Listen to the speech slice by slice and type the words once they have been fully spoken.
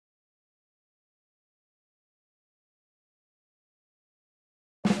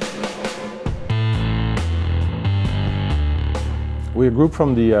We're a group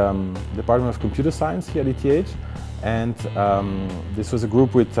from the Department of Computer Science here at ETH, and this was a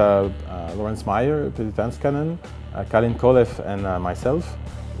group with Lorenz Meier, Petri Tanskanen, Kalin Kolev and myself,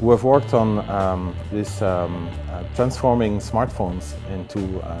 who have worked on transforming smartphones into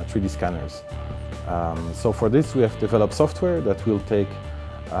 3D scanners. So for this we have developed software that will take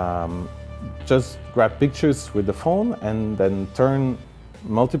just grab pictures with the phone and then turn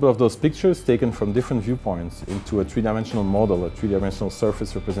multiple of those pictures taken from different viewpoints into a three-dimensional model, a three-dimensional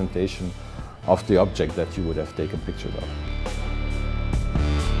surface representation of the object that you would have taken pictures of.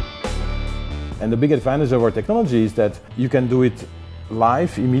 And the big advantage of our technology is that you can do it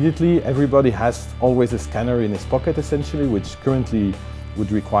live immediately. Everybody has always a scanner in his pocket essentially, which currently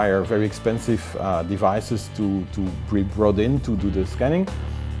would require very expensive devices to be brought in to do the scanning.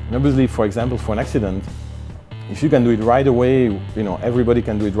 And obviously, for example, for an accident, if you can do it right away, everybody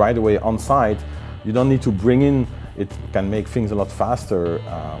can do it right away on site, you don't need to bring in, it can make things a lot faster,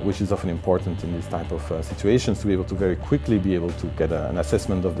 which is often important in this type of situations, to be able to very quickly be able to get an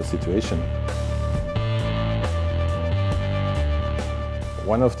assessment of the situation.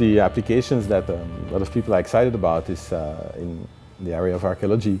 One of the applications that a lot of people are excited about is in the area of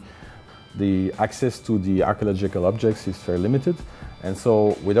archaeology. The access to the archaeological objects is very limited, and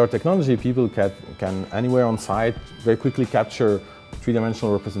so with our technology people can anywhere on site very quickly capture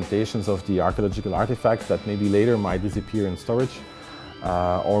three-dimensional representations of the archaeological artifacts that maybe later might disappear in storage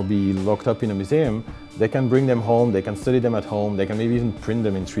or be locked up in a museum. They can bring them home, they can study them at home, they can maybe even print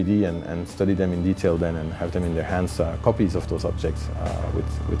them in 3D and study them in detail then and have them in their hands, copies of those objects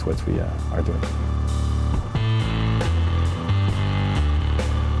with what we are doing.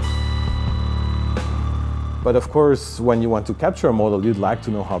 But of course, when you want to capture a model, you'd like to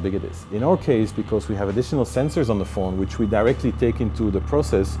know how big it is. In our case, because we have additional sensors on the phone, which we directly take into the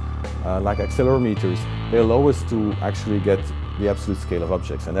process, like accelerometers, they allow us to actually get the absolute scale of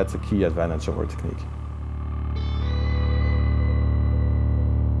objects, and that's a key advantage of our technique.